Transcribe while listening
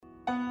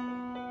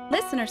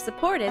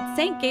listener-supported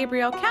St.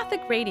 Gabriel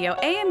Catholic Radio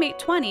AM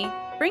 820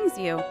 brings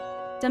you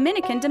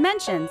Dominican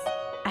Dimensions,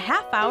 a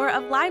half hour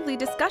of lively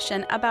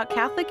discussion about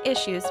Catholic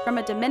issues from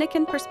a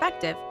Dominican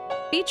perspective,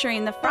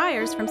 featuring the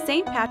friars from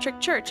St. Patrick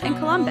Church in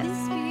Columbus.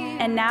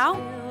 And now,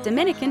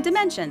 Dominican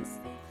Dimensions.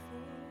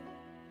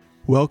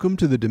 Welcome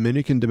to the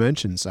Dominican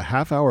Dimensions, a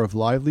half hour of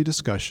lively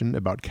discussion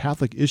about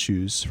Catholic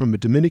issues from a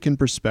Dominican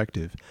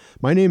perspective.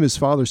 My name is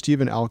Father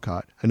Stephen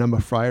Alcott, and I'm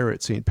a friar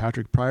at St.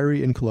 Patrick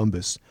Priory in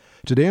Columbus.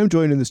 Today I'm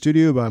joined in the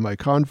studio by my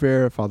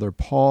confrere, Father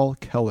Paul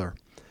Keller.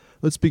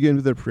 Let's begin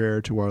with a prayer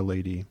to Our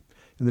Lady.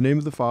 In the name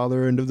of the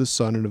Father, and of the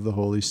Son, and of the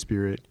Holy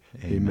Spirit.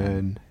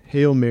 Amen.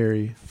 Hail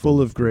Mary, full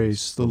of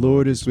grace, the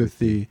Lord is with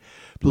thee.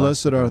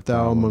 Blessed art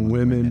thou among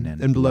women,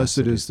 and blessed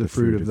is the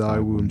fruit of thy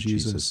womb,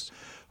 Jesus.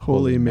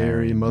 Holy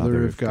Mary,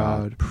 Mother of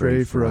God,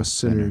 pray for us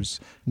sinners,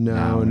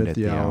 now and at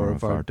the hour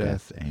of our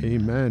death.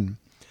 Amen.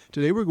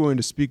 Today we're going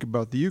to speak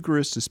about the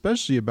Eucharist,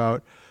 especially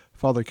about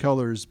Father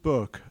Keller's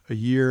book, A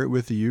Year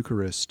with the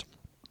Eucharist.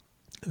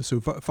 So,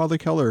 Father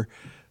Keller,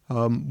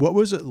 what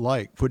was it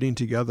like putting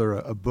together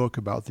a book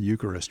about the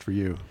Eucharist for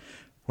you?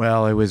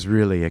 Well, it was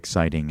really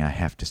exciting, I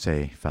have to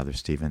say, Father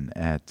Stephen.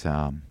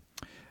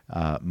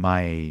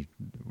 My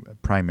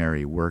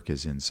primary work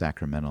is in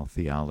sacramental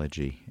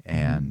theology,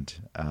 and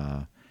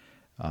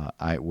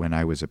when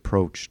I was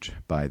approached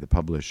by the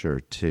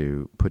publisher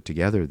to put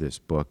together this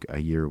book,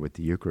 A Year with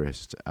the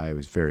Eucharist, I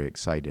was very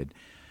excited.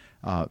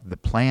 The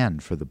plan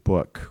for the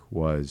book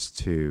was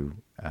to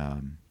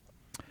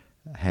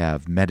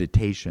have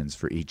meditations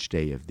for each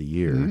day of the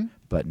year,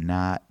 but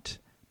not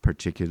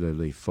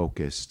particularly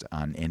focused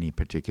on any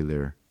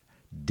particular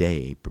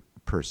day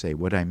per se.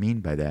 What I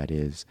mean by that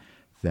is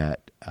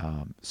that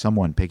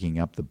someone picking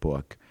up the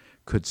book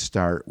could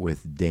start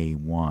with day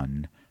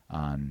one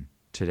on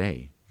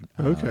today.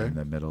 In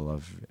the middle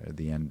of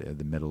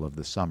the middle of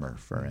the summer,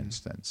 for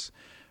instance,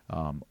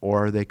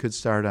 or they could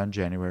start on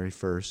January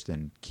 1st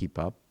and keep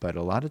up. But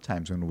a lot of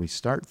times when we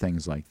start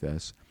things like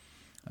this,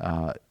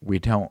 we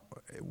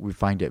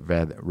find it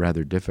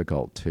rather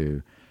difficult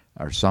to,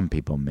 or some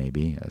people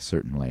maybe,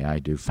 certainly I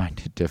do find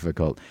it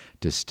difficult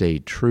to stay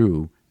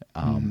true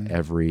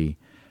every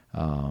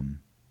to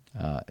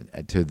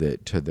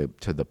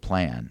the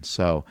plan.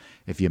 So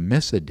if you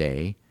miss a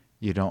day,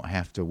 you don't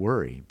have to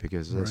worry,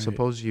 because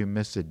suppose you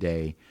miss a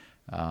day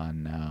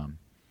on,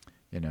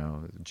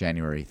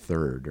 January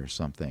 3rd or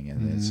something,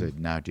 and so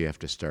now do you have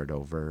to start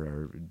over,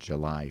 or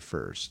July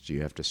 1st? Do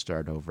you have to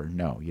start over?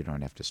 No, you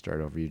don't have to start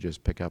over. You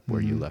just pick up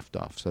where you left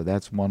off. So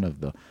that's one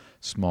of the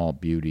small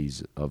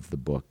beauties of the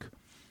book.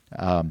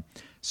 And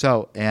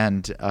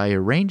I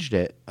arranged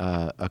it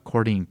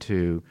according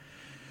to,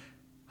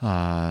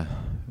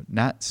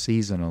 not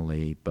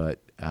seasonally, but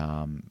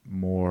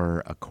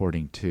more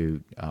according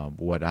to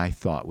what I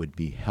thought would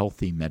be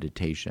healthy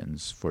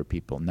meditations for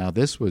people. Now,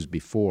 this was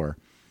before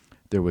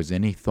there was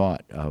any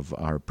thought of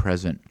our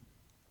present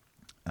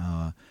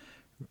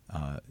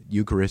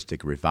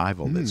Eucharistic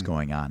revival that's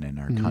going on in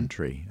our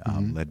country,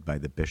 led by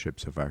the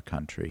bishops of our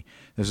country.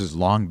 This is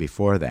long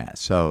before that.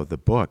 So the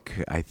book,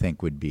 I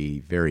think, would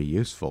be very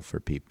useful for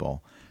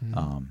people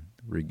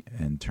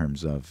in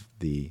terms of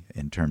the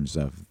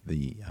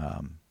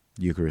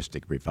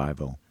Eucharistic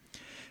revival.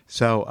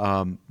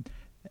 So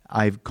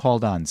I've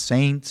called on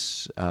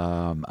saints,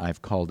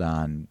 I've called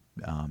on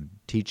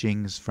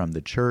teachings from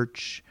the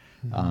Church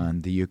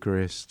on the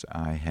Eucharist.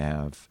 I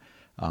have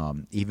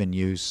even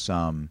used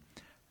some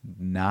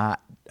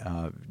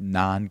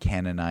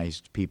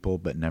non-canonized people,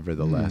 but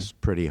nevertheless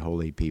pretty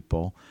holy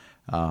people.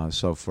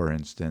 So, for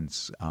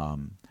instance,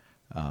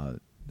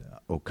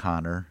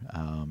 O'Connor.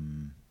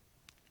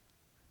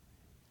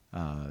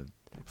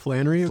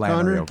 Flannery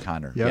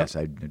O'Connor. Yep. Yes,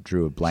 I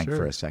drew a blank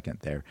for a second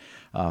there.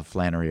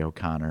 Flannery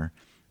O'Connor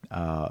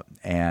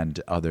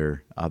and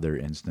other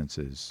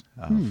instances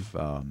of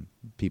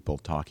people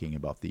talking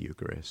about the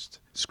Eucharist.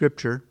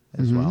 Scripture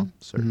as well,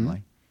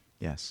 certainly.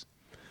 Yes.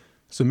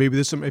 So maybe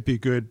this might be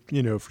good,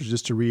 for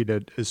just to read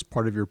it as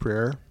part of your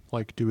prayer,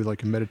 like do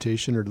like a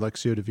meditation or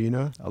Lectio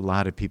Divina. A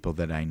lot of people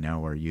that I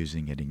know are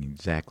using it in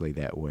exactly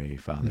that way,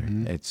 Father.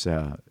 It's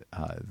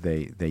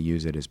they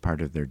use it as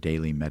part of their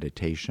daily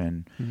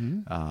meditation,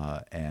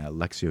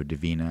 Lectio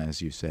Divina,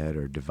 as you said,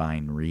 or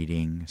divine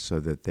reading, so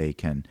that they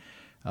can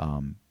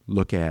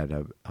look at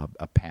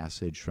a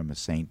passage from a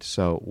saint.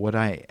 So what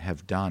I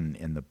have done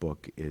in the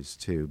book is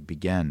to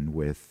begin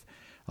with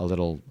a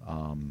little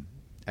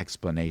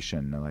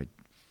explanation, like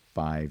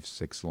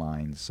 5-6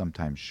 lines,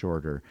 sometimes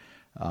shorter,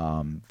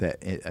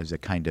 that as a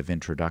kind of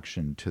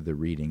introduction to the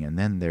reading. And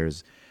then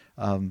there's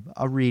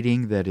a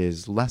reading that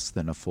is less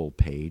than a full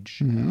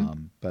page,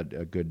 but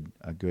a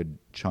good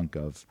chunk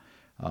of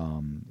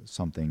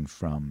something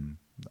from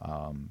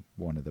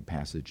one of the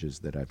passages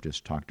that I've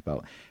just talked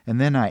about. And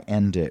then I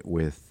end it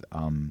with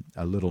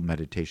a little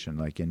meditation,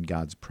 like in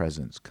God's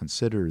presence,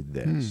 consider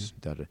this,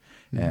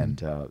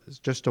 and it's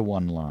just a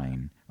one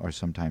line or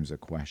sometimes a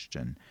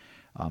question.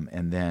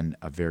 And then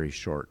a very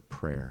short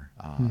prayer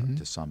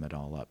to sum it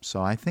all up.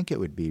 So I think it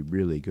would be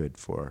really good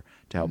to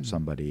help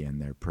somebody in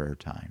their prayer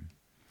time.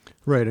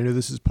 Right. I know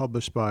this is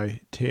published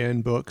by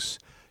Tan Books.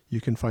 You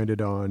can find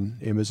it on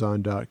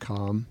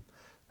Amazon.com.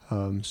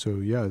 So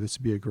yeah, this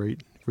would be a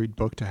great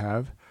book to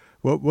have.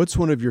 What's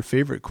one of your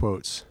favorite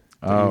quotes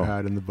that you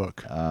had in the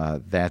book?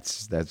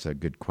 That's a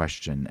good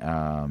question.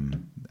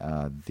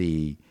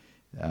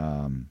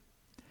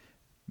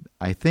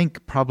 I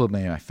think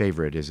probably my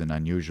favorite is an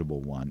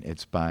unusual one.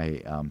 It's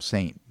by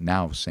Saint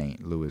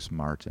Louis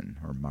Martin,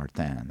 or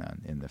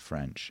Martin in the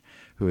French,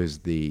 who is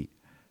the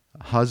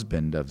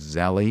husband of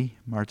Zélie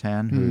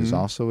Martin, who is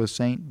also a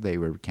saint. They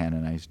were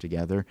canonized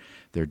together.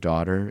 Their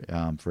daughter,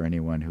 for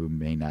anyone who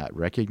may not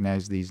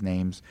recognize these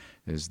names,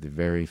 is the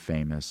very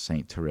famous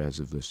Saint Therese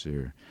of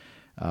Lisieux.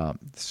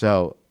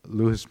 So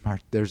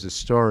there's a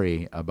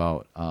story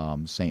about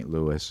St.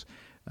 Louis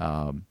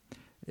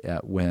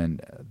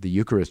when the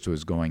Eucharist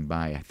was going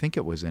by. I think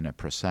it was in a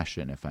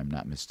procession, if I'm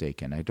not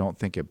mistaken. I don't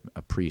think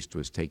a priest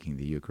was taking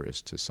the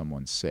Eucharist to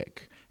someone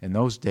sick. In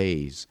those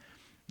days,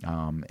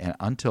 and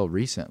until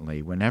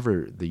recently,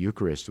 whenever the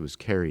Eucharist was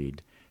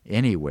carried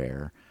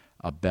anywhere,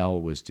 a bell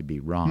was to be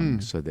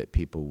rung so that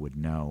people would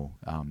know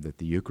that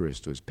the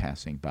Eucharist was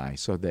passing by,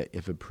 so that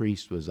if a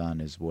priest was on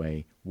his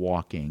way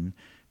walking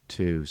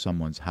to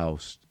someone's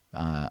house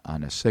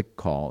on a sick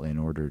call in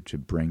order to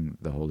bring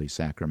the Holy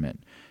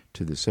Sacrament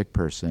to the sick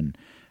person,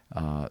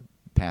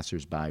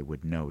 passersby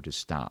would know to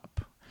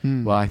stop.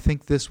 Well, I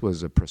think this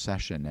was a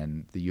procession,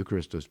 and the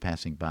Eucharist was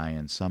passing by,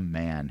 and some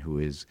man who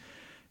is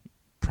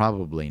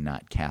probably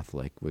not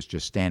Catholic was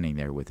just standing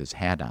there with his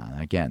hat on.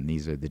 Again,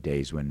 these are the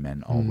days when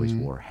men always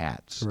wore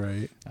hats.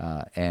 Right.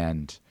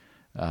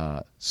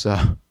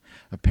 So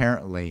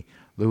apparently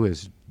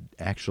Louis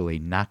actually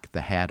knocked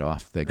the hat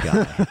off the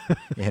guy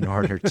in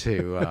order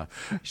to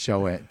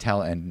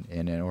and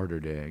in order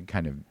to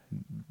kind of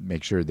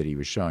make sure that he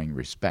was showing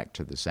respect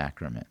to the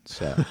sacrament.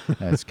 So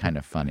that's kind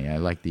of funny. I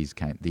like these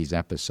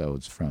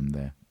episodes from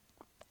the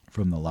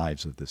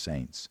lives of the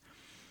saints.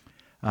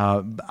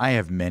 I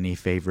have many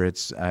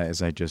favorites,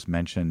 as I just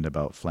mentioned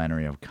about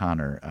Flannery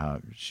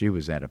O'Connor. She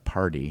was at a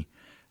party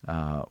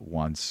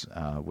once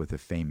with a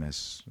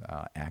famous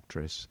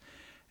actress,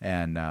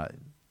 and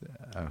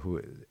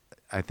who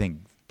I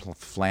think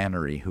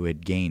Flannery, who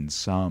had gained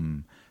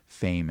some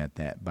fame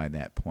by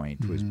that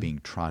point, was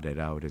being trotted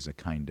out as a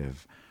kind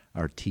of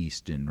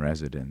artiste in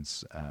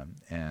residence,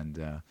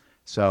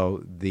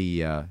 so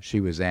she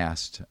was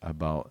asked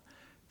about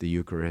the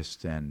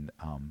Eucharist, and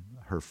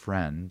her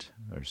friend,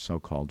 or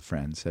so-called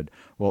friend, said,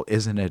 "Well,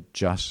 isn't it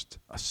just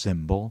a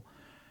symbol?"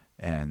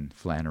 And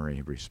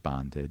Flannery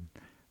responded,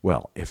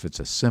 "Well, if it's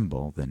a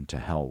symbol, then to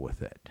hell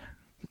with it.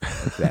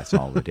 If that's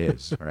all it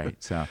is," right?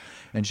 So,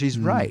 and she's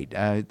right.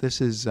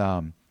 This is,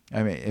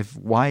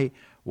 why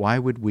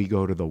would we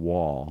go to the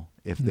wall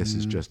if this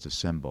is just a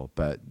symbol?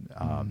 But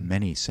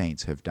many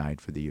saints have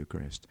died for the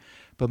Eucharist.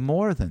 But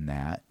more than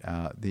that,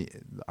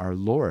 our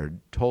Lord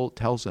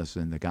tells us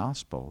in the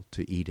Gospel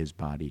to eat His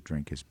body,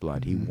 drink His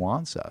blood. He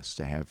wants us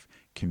to have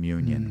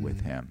communion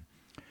with Him.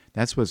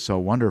 That's what's so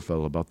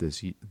wonderful about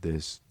these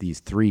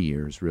 3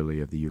 years, really,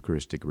 of the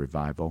Eucharistic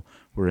revival.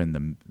 We're in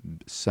the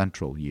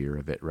central year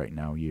of it right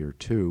now, year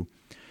 2.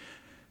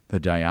 The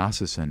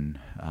diocesan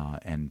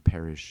and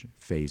parish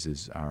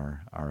phases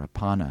are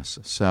upon us.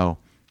 So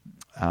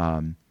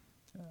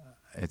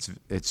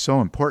it's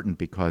so important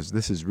because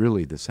this is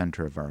really the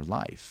center of our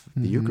life.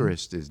 The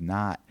Eucharist is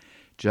not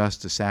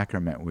just a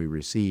sacrament we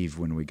receive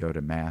when we go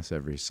to Mass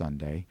every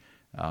Sunday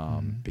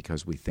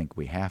because we think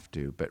we have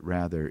to, but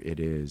rather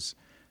it is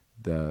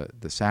the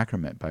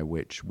sacrament by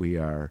which we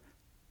are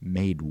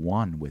made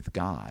one with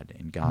God,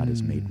 and God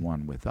is made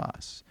one with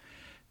us.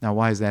 Now,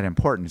 why is that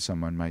important?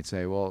 Someone might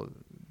say, well,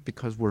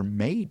 because we're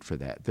made for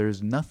that.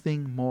 There's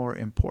nothing more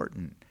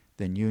important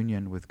than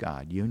union with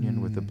God, union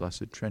with the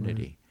Blessed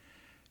Trinity.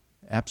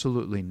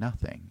 Absolutely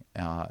nothing.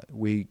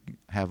 We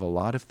have a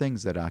lot of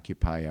things that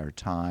occupy our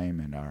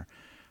time and our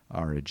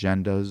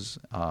agendas,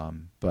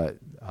 but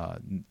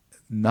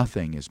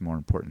nothing is more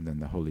important than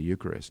the Holy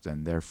Eucharist,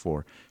 and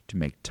therefore to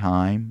make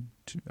time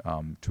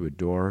to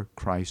adore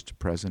Christ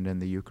present in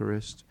the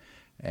Eucharist,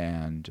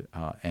 and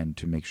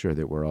to make sure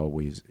that we're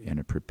always in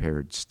a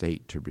prepared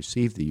state to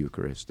receive the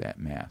Eucharist at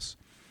Mass.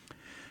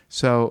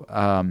 So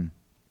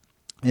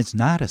it's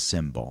not a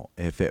symbol.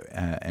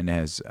 And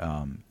as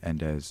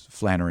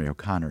Flannery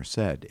O'Connor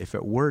said, if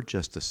it were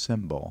just a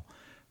symbol,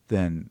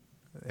 then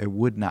it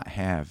would not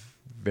have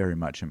very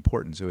much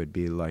importance. It would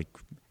be like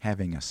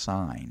having a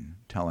sign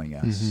telling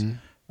us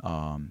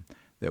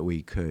that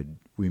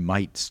we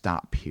might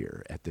stop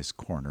here at this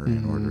corner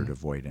in order to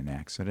avoid an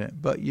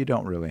accident, but you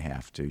don't really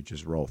have to.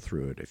 Just roll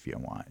through it if you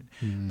want.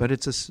 But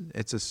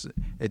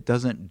it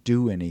doesn't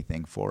do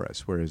anything for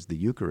us, whereas the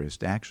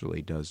Eucharist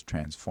actually does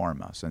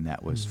transform us, and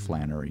that was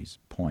Flannery's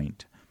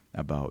point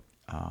about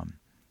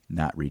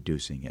not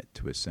reducing it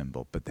to a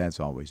symbol. But that's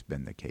always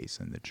been the case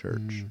in the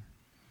Church.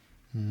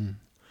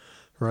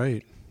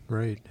 Right.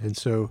 And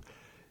so,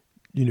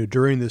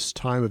 during this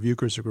time of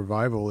Eucharistic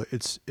revival,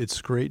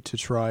 it's great to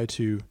try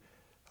to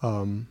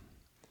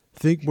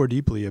think more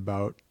deeply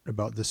about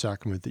the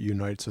sacrament that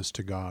unites us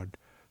to God.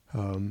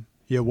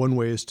 one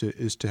way is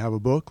to have a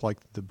book like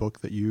the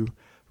book that you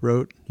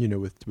wrote,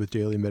 with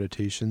daily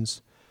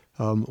meditations.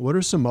 What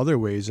are some other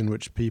ways in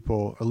which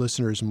people or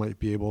listeners might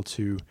be able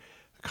to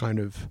kind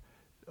of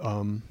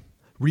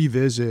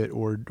revisit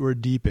or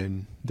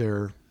deepen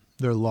their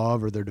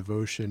love or their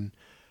devotion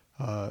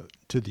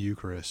to the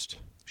Eucharist?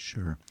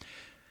 Sure.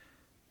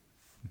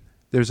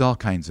 There's all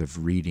kinds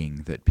of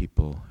reading that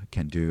people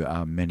can do.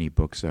 Many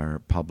books are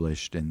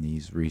published in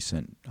these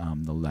recent,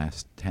 the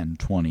last 10,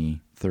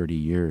 20, 30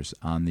 years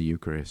on the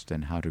Eucharist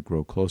and how to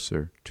grow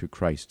closer to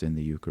Christ in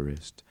the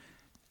Eucharist.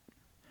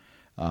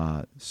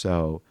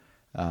 So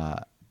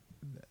I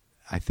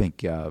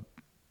think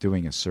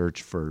doing a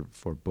search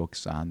for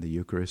books on the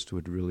Eucharist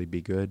would really be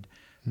good.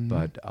 Mm-hmm.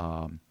 But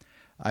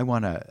I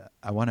want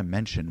to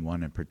mention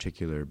one in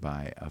particular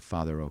by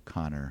Father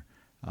O'Connor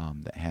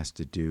that has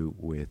to do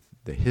with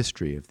the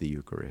history of the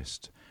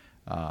Eucharist.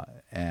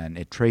 And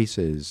it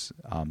traces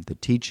the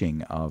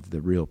teaching of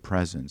the real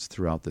presence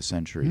throughout the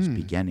centuries,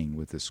 beginning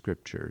with the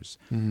Scriptures.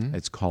 Mm-hmm.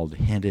 It's called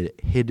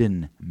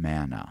hidden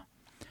manna.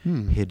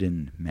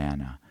 Hidden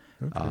manna.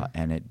 Okay.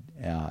 And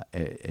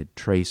it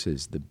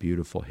traces the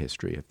beautiful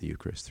history of the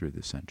Eucharist through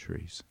the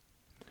centuries.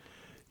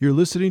 You're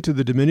listening to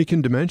the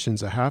Dominican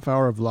Dimensions, a half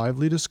hour of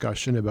lively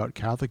discussion about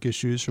Catholic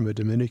issues from a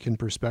Dominican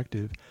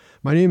perspective.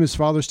 My name is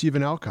Father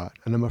Stephen Alcott,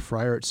 and I'm a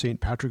friar at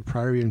St. Patrick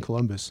Priory in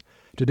Columbus.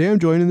 Today I'm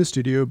joined in the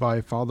studio by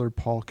Father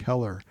Paul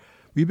Keller.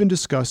 We've been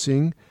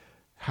discussing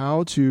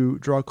how to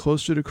draw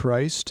closer to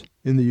Christ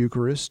in the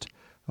Eucharist,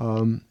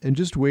 and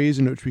just ways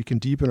in which we can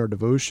deepen our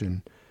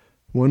devotion.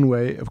 One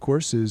way, of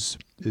course, is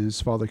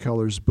Father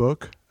Keller's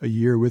book, A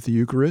Year with the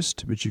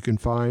Eucharist, which you can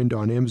find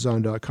on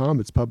Amazon.com.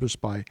 It's published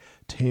by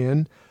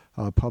TAN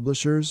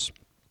Publishers.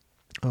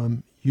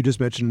 You just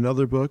mentioned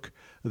another book,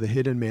 The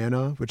Hidden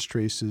Manna, which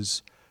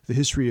traces the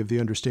history of the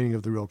understanding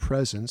of the real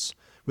presence.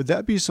 Would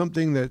that be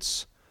something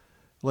that's,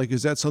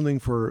 is that something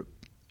for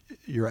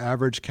your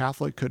average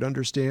Catholic could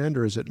understand,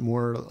 or is it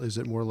more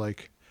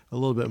like a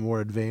little bit more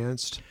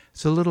advanced?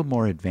 It's a little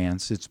more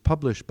advanced. It's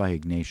published by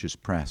Ignatius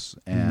Press,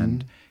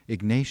 and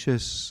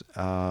Ignatius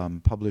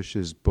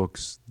publishes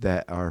books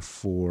that are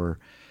for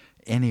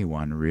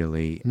anyone,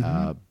 really,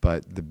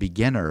 but the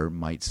beginner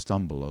might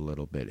stumble a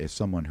little bit. If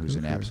someone who's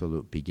an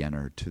absolute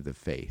beginner to the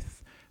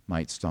faith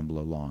might stumble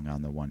along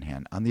on the one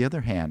hand. On the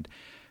other hand,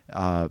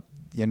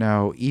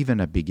 even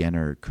a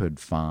beginner could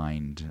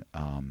find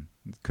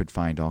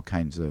all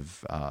kinds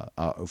of,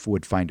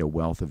 would find a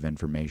wealth of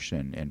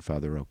information in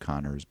Father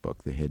O'Connor's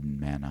book, The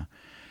Hidden Manna,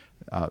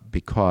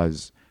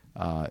 because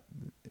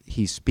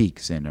he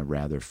speaks in a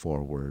rather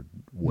forward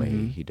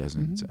way. He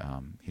doesn't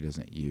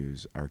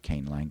use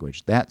arcane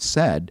language. That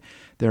said,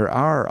 there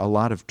are a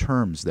lot of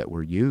terms that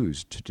were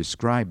used to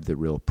describe the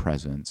real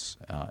presence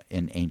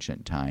in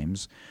ancient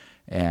times.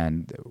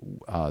 And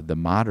the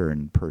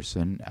modern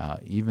person,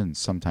 even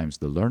sometimes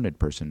the learned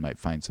person, might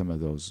find some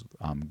of those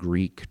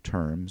Greek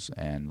terms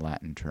and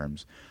Latin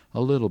terms a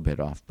little bit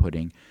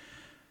off-putting.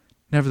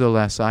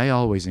 Nevertheless, I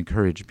always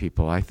encourage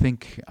people. I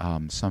think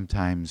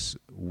sometimes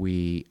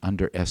we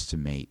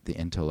underestimate the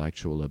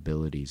intellectual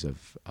abilities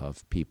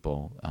of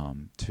people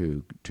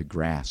to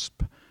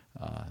grasp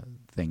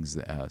things,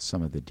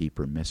 some of the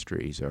deeper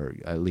mysteries, or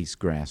at least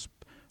grasp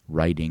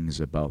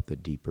writings about the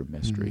deeper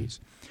mysteries.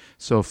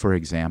 So, for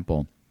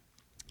example,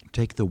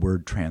 take the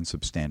word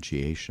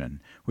transubstantiation,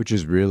 which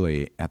is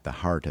really at the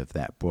heart of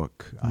that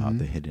book,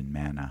 The Hidden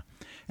Manna,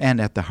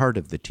 and at the heart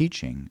of the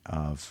teaching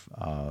of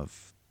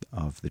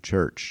the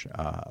Church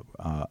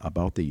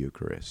about the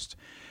Eucharist,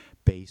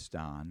 based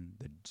on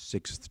the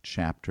 6th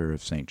chapter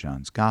of St.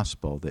 John's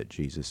Gospel, that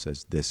Jesus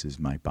says, "This is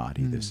my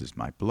body, this is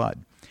my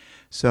blood."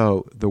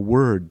 So the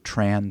word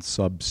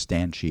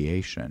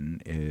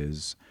transubstantiation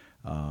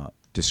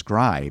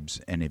describes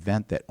an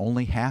event that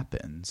only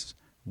happens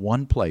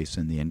one place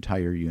in the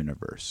entire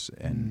universe,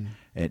 and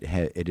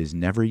it is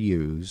never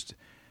used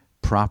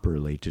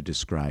properly to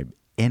describe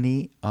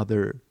any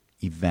other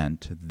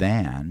event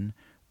than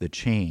the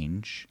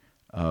change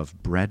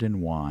of bread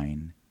and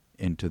wine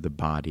into the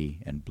body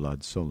and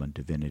blood, soul, and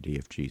divinity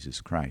of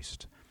Jesus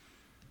Christ.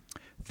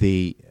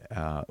 We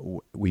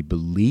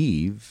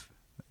believe,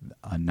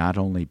 not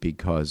only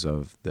because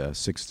of the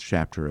 6th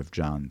chapter of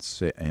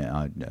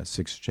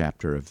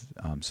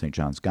St.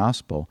 John's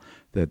Gospel,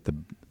 that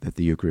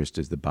the Eucharist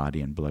is the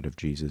body and blood of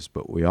Jesus,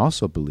 but we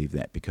also believe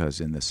that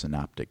because in the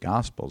Synoptic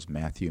Gospels,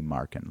 Matthew,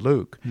 Mark, and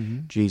Luke,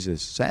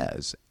 Jesus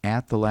says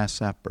at the Last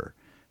Supper,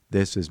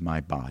 "This is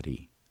my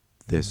body,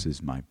 this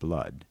is my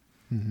blood."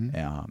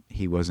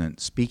 He wasn't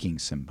speaking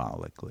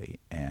symbolically,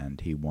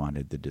 and he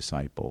wanted the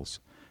disciples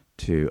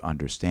to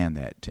understand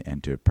that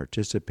and to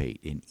participate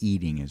in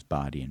eating his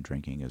body and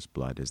drinking his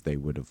blood, as they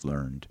would have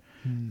learned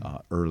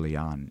early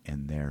on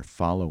in their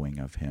following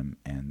of him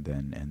and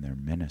then in their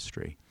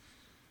ministry.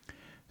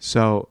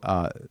 So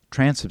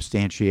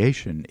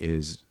transubstantiation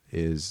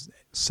is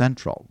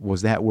central.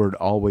 Was that word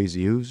always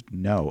used?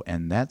 No,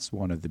 and that's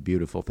one of the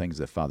beautiful things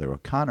that Father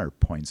O'Connor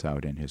points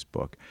out in his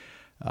book.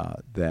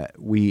 that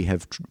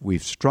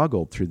we've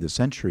struggled through the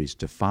centuries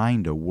to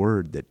find a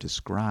word that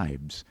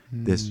describes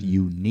this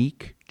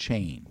unique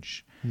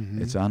change.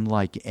 It's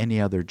unlike any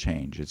other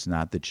change. It's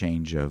not the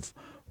change of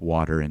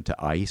water into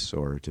ice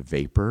or to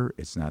vapor.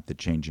 It's not the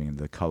changing of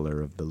the color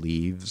of the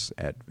leaves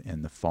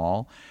in the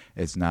fall.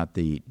 It's not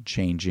the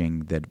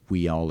changing that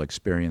we all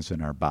experience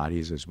in our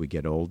bodies as we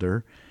get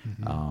older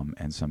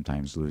and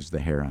sometimes lose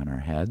the hair on our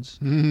heads.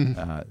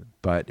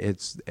 But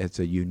it's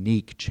a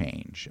unique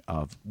change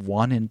of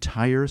one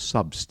entire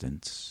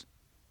substance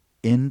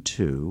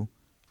into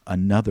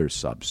another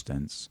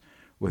substance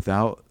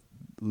without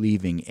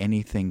leaving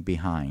anything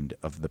behind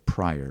of the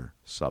prior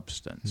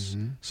substance,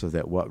 so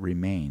that what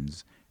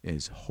remains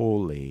is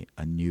wholly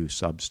a new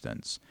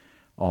substance.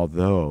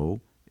 Although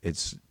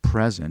it's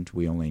present,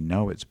 we only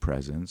know its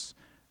presence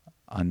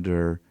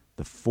under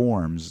the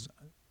forms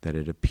that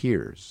it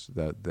appears,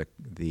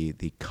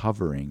 the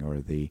covering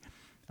or the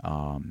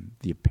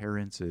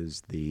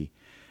appearances, the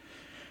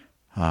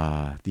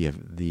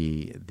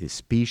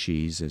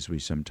species, as we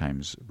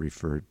sometimes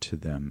refer to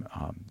them,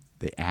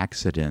 the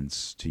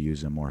accidents, to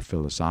use a more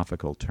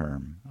philosophical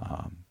term,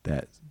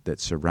 that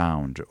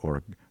surround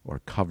or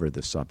cover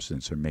the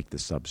substance or make the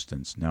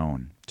substance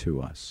known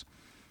to us.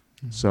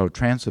 So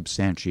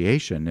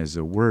transubstantiation is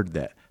a word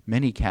that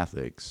many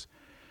Catholics,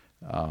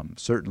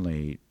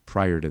 certainly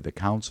prior to the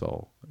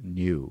Council,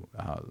 knew.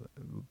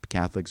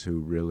 Catholics who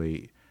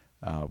really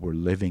were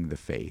living the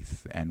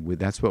faith, and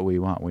that's what we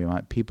want. We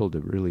want people to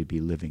really be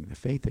living the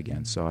faith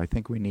again. So I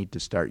think we need to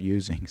start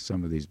using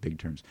some of these big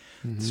terms.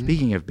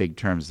 Speaking of big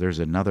terms, there's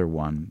another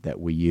one that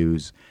we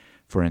use,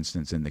 for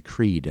instance, in the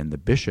Creed, and the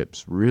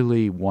bishops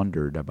really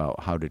wondered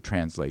about how to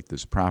translate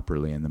this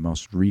properly in the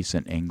most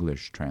recent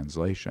English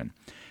translation,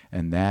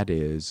 and that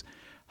is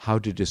how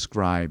to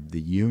describe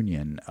the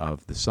union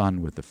of the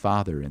Son with the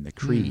Father in the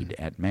Creed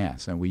at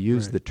Mass. And we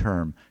use the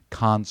term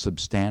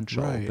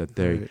consubstantial,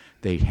 that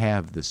they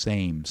have the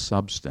same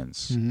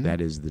substance,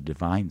 that is the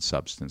divine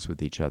substance,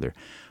 with each other.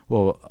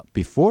 Well,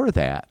 before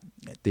that,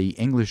 the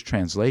English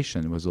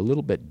translation was a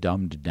little bit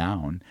dumbed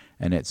down,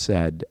 and it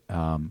said,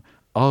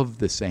 of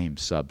the same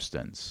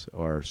substance,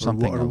 or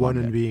something. Or one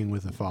in being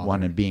with the Father.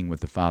 One in being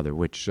with the Father,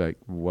 which,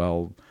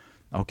 well,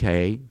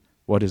 okay,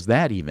 what does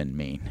that even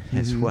mean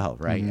as well,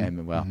 right?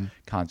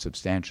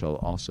 Consubstantial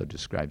also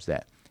describes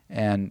that.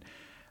 And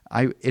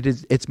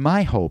it's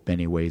my hope,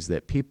 anyways,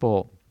 that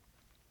people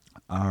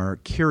are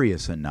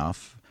curious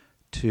enough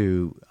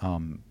to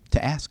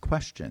ask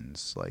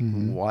questions like,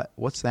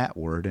 what's that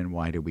word and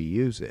why do we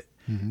use it?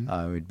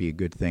 It would be a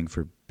good thing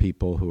for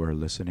people who are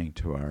listening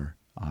to our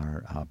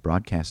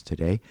broadcast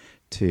today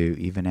to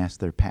even ask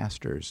their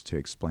pastors to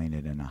explain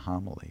it in a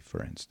homily,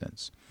 for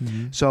instance.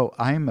 So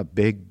I'm a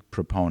big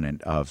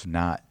proponent of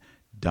not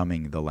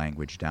dumbing the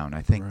language down.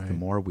 I think the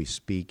more we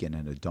speak in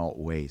an adult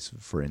way,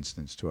 for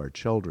instance, to our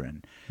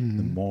children,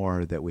 the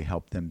more that we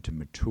help them to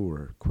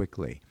mature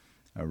quickly,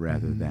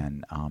 rather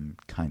than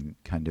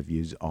kind of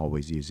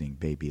always using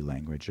baby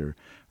language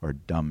or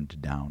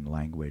dumbed down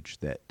language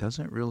that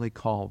doesn't really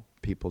call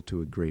people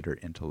to a greater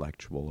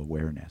intellectual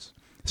awareness.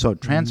 So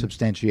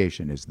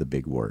transubstantiation is the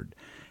big word,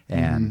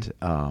 and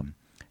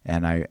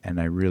I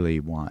really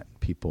want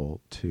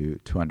people to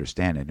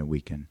understand it, and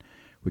we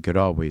could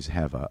always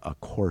have a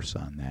course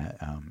on that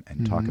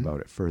and talk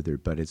about it further,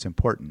 but it's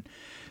important.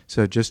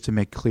 So just to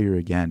make clear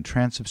again,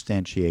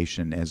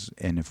 transubstantiation,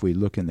 and if we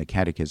look in the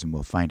Catechism,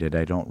 we'll find it.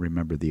 I don't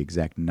remember the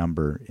exact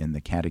number in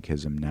the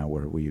Catechism now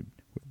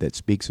that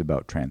speaks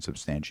about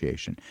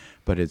transubstantiation,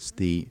 but it's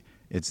the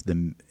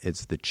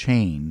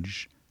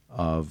change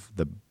of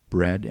the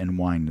bread and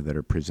wine that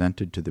are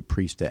presented to the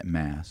priest at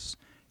Mass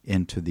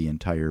into the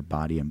entire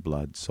body and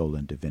blood, soul,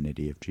 and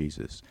divinity of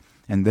Jesus.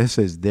 And this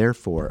is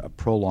therefore a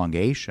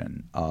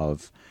prolongation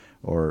of,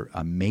 or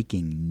a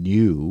making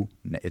new.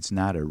 It's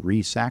not a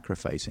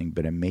re-sacrificing,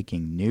 but a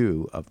making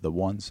new of the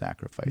one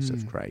sacrifice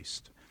of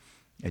Christ.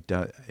 It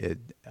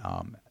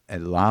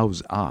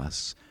allows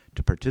us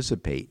to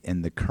participate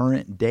in the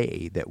current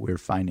day that we're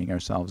finding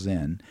ourselves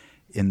in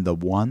the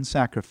one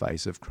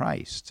sacrifice of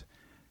Christ.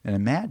 And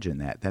imagine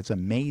that. That's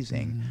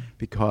amazing,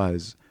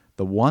 because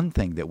the one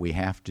thing that we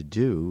have to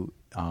do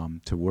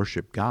to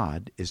worship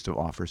God is to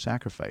offer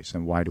sacrifice.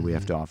 And why do we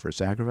have to offer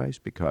sacrifice?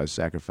 Because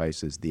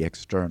sacrifice is the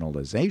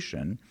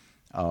externalization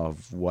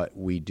of what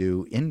we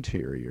do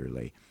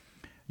interiorly.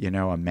 You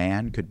know, a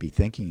man could be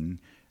thinking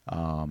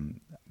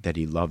that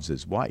he loves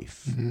his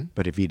wife,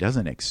 but if he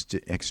doesn't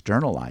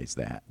externalize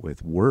that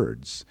with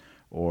words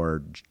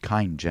or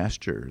kind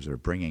gestures, or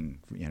bringing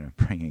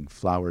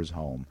flowers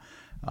home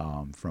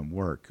from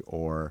work,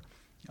 or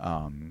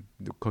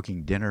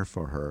cooking dinner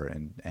for her,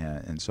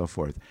 and so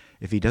forth.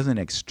 If he doesn't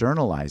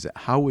externalize it,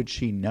 how would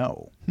she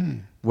know?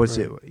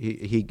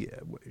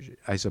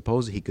 I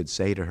suppose he could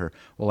say to her,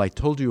 "Well, I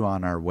told you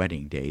on our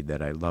wedding day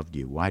that I loved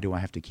you. Why do I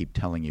have to keep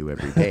telling you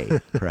every day?"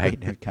 Right?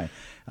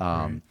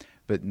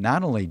 But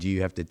not only do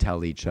you have to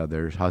tell each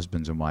other,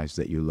 husbands and wives,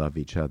 that you love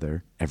each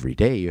other every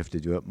day, you have to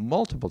do it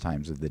multiple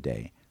times of the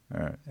day.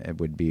 It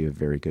would be a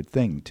very good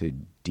thing to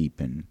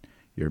deepen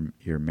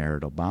your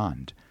marital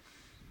bond.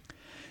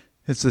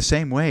 It's the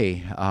same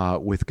way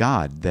with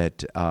God,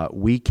 that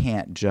we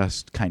can't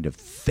just kind of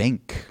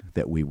think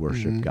that we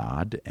worship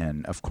God.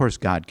 And of course,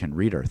 God can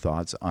read our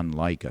thoughts,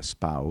 unlike a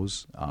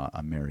spouse,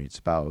 a married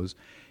spouse.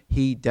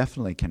 He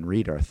definitely can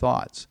read our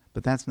thoughts,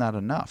 but that's not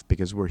enough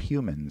because we're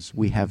humans.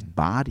 We have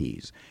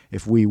bodies.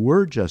 If we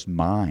were just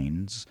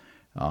minds,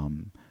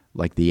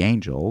 like the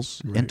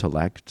angels,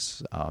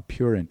 intellects,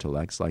 pure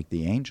intellects like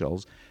the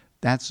angels,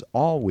 that's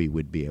all we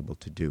would be able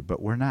to do.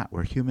 But we're not.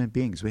 We're human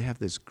beings. We have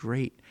this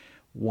great,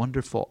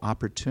 wonderful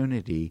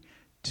opportunity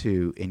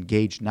to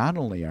engage not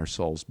only our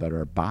souls but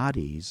our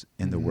bodies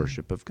in the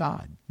worship of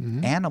God.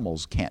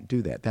 Animals can't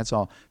do that. That's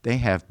all. They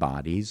have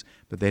bodies,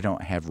 but they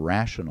don't have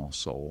rational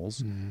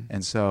souls.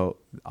 And so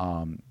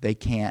they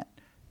can't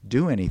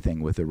do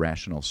anything with a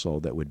rational soul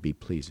that would be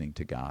pleasing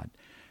to God.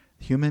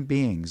 Human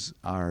beings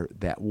are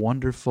that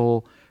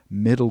wonderful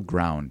middle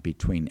ground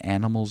between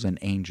animals and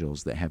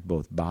angels that have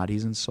both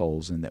bodies and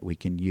souls, and that we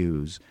can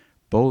use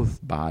both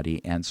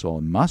body and soul,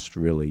 and must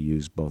really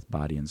use both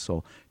body and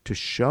soul to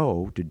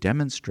show, to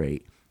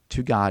demonstrate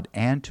to God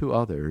and to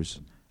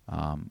others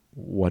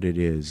what it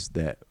is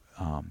that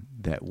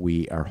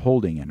we are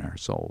holding in our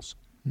souls.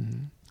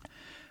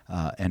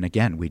 And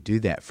again, we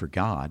do that for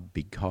God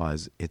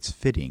because it's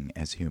fitting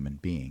as human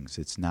beings.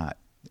 It's not.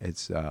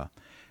 It's a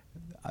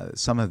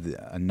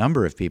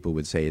number of people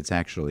would say it's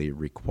actually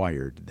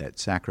required, that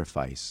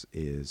sacrifice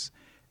is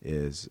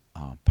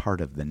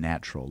part of the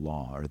natural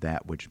law, or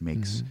that which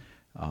makes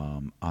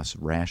us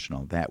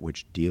rational, that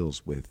which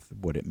deals with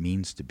what it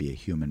means to be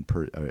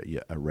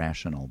a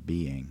rational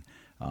being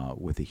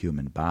with a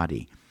human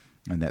body,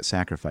 and that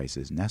sacrifice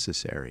is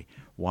necessary.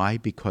 Why?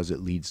 Because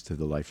it leads to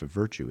the life of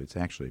virtue. It's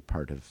actually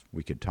part of,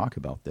 we could talk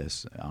about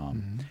this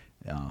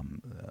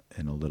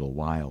in a little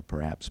while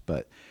perhaps,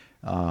 but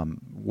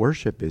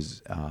worship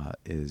is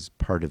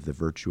part of the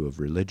virtue of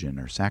religion,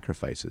 or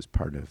sacrifice is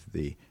part of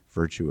the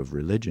virtue of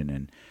religion,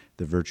 and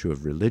the virtue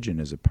of religion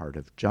is a part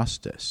of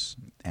justice,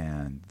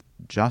 and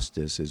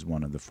justice is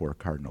one of the four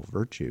cardinal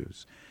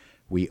virtues.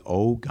 We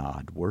owe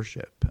God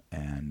worship,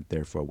 and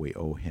therefore we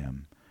owe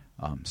him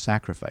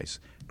sacrifice.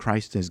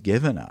 Christ has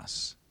given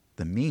us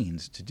the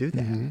means to do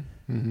that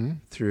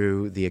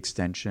through the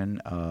extension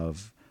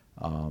of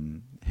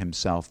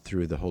himself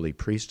through the holy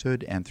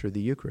priesthood and through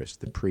the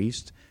Eucharist. The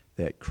priest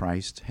that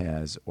Christ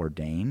has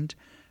ordained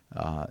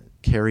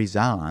carries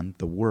on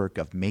the work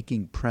of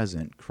making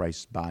present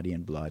Christ's body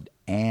and blood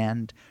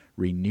and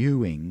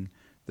renewing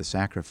the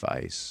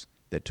sacrifice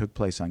that took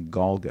place on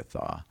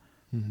Golgotha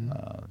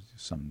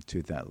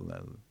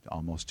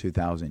almost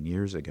 2,000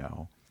 years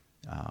ago,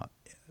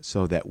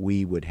 so that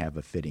we would have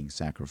a fitting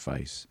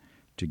sacrifice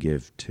to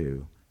give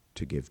to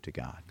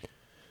God.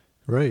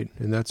 Right,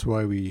 and that's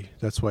why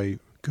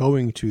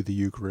going to the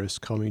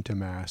Eucharist, coming to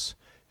Mass,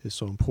 is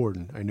so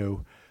important. I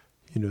know,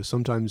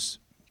 sometimes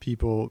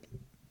people,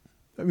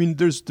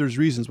 there's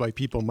reasons why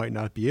people might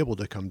not be able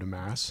to come to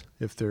Mass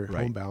if they're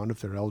homebound,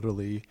 if they're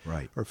elderly,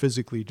 or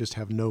physically just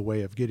have no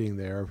way of getting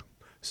there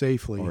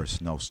safely. Or a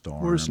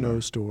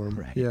snowstorm.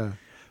 Right. Yeah.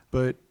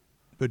 But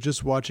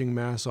just watching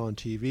Mass on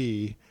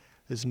TV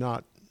is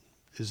not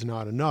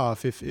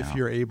enough if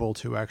you're able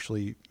to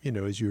actually,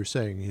 as you were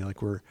saying,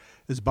 like we're,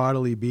 as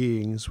bodily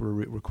beings, we're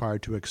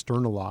required to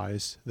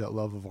externalize that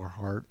love of our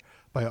heart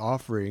by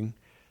offering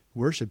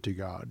worship to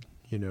God,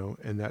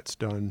 and that's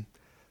done.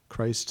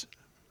 Christ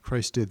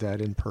did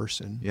that in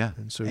person. Yeah.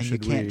 And so you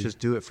can't just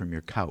do it from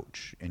your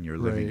couch in your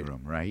living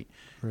room, right?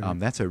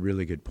 That's a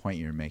really good point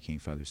you're making,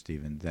 Father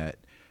Stephen, that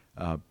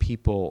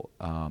people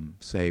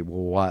say,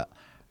 well,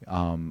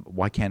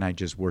 why can't I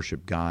just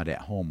worship God at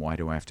home? Why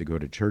do I have to go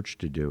to church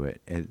to do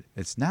it?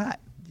 It's not.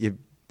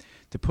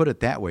 To put it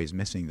that way is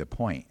missing the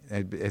point.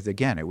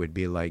 Again, it would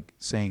be like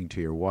saying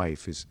to your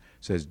wife who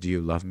says, do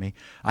you love me?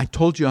 I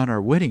told you on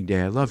our wedding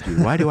day I loved you.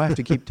 Why do I have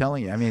to keep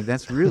telling you?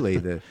 That's really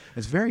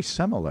it's very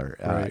similar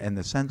in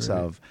the sense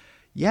of,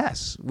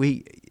 yes,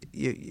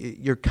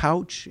 your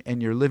couch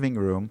and your living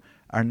room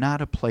are not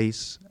a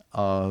place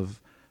of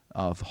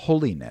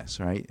holiness,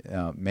 right?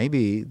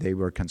 Maybe they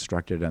were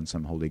constructed on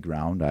some holy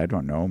ground. I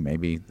don't know.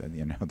 Maybe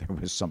there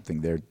was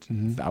something there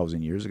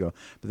 1,000 years ago.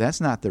 But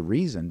that's not the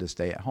reason to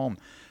stay at home.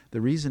 The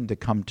reason to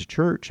come to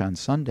church on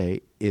Sunday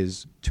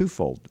is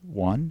twofold.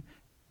 One,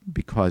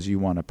 because you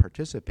want to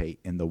participate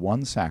in the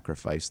one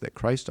sacrifice that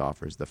Christ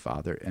offers the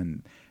Father,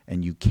 and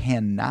you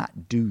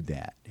cannot do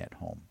that at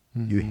home.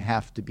 You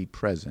have to be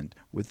present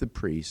with the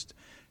priest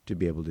to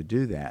be able to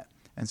do that.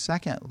 And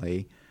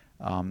secondly,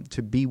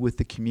 to be with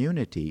the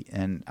community.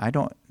 And I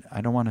don't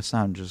want to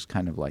sound just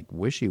kind of like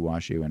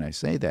wishy-washy when I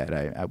say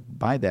that.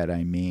 By that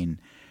I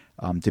mean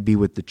to be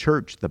with the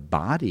church, the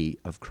body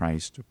of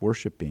Christ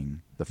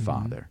worshiping the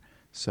Father.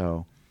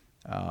 So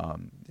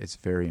it's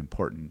very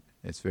important.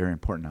 It's very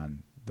important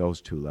on those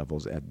two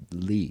levels at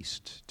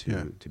least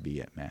to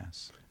be at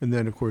Mass. And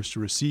then, of course, to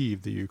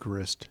receive the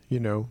Eucharist,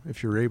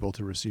 if you're able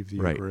to receive the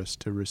Eucharist,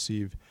 to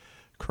receive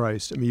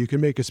Christ. You can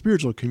make a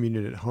spiritual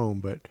communion at home,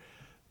 but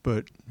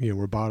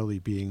we're bodily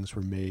beings.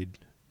 We're made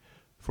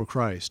for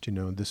Christ.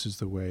 This is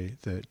the way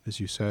that, as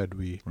you said,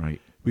 we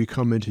Right. we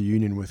come into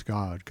union with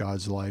God.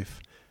 God's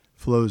life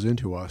flows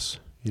into us.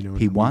 And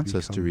He we wants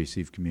us to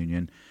receive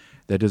communion.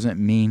 That doesn't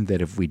mean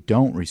that if we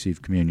don't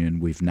receive communion,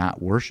 we've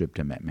not worshiped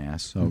Him at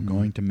Mass. So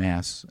going to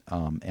Mass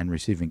and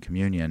receiving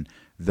communion,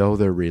 though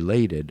they're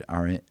related,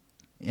 are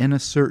in a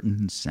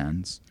certain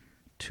sense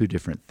two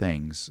different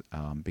things,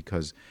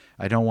 because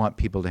I don't want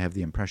people to have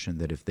the impression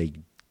that if they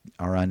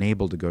are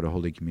unable to go to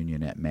Holy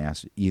Communion at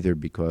Mass, either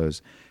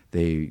because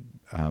they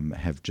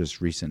have just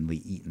recently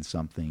eaten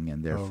something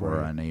and therefore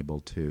are unable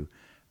to,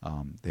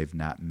 they've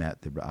not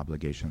met the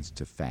obligations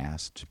to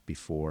fast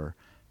before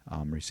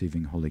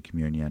receiving Holy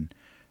Communion,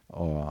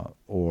 or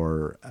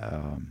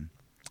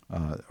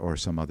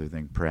some other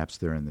thing. Perhaps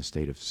they're in the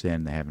state of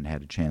sin, they haven't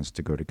had a chance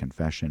to go to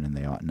confession, and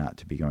they ought not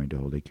to be going to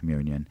Holy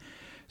Communion.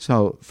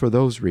 So for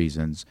those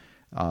reasons,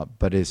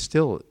 but it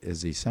still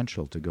is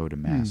essential to go to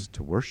Mass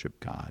to worship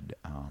God.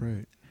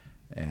 Right.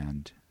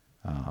 And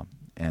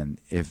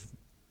if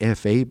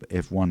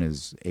one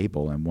is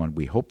able, and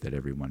we hope that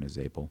everyone is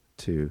able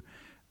to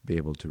be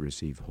able to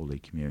receive Holy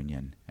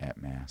Communion at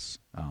Mass,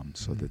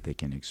 so that they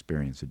can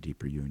experience a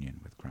deeper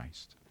union with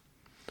Christ.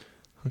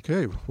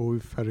 Okay, well,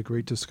 we've had a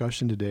great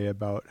discussion today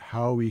about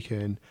how we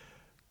can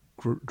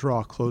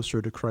draw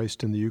closer to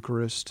Christ in the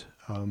Eucharist,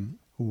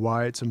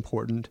 why it's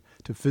important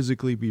to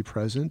physically be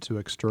present, to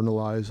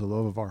externalize the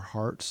love of our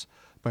hearts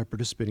by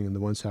participating in the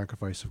one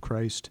sacrifice of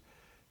Christ,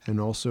 and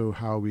also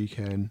how we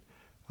can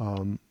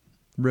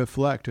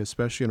reflect,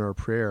 especially in our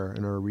prayer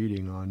and our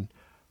reading,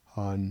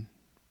 on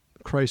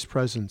Christ's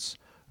presence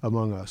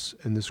among us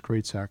in this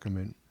great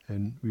sacrament.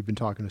 And we've been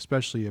talking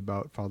especially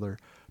about Father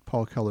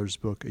Paul Keller's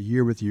book, A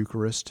Year with the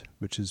Eucharist,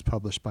 which is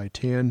published by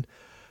TAN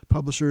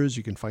Publishers.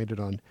 You can find it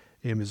on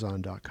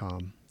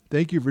Amazon.com.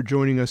 Thank you for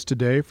joining us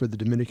today for the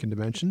Dominican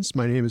Dimensions.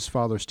 My name is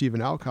Father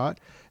Stephen Alcott,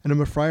 and I'm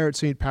a friar at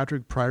St.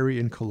 Patrick Priory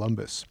in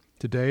Columbus.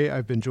 Today,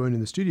 I've been joined in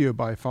the studio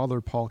by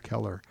Father Paul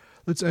Keller.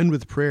 Let's end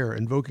with prayer,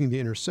 invoking the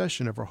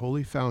intercession of our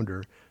holy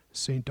founder,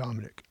 St.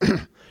 Dominic.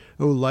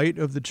 O light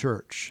of the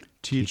Church,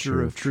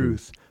 teacher of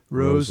truth,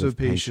 rose of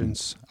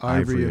patience,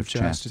 ivory of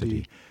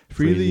chastity,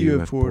 freely you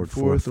have poured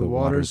forth the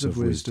waters of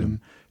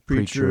wisdom.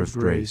 Preacher of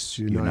grace,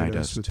 unite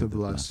us with the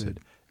blessed.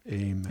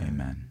 Amen.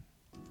 Amen.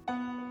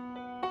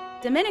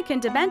 Dominican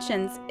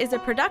Dimensions is a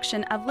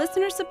production of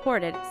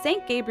listener-supported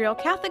St. Gabriel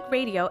Catholic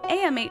Radio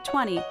AM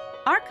 820.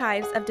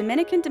 Archives of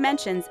Dominican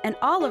Dimensions and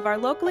all of our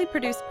locally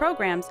produced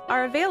programs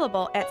are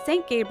available at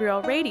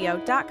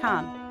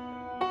stgabrielradio.com.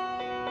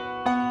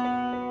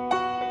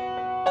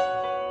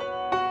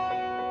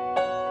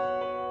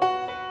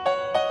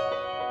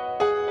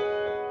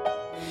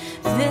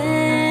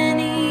 Then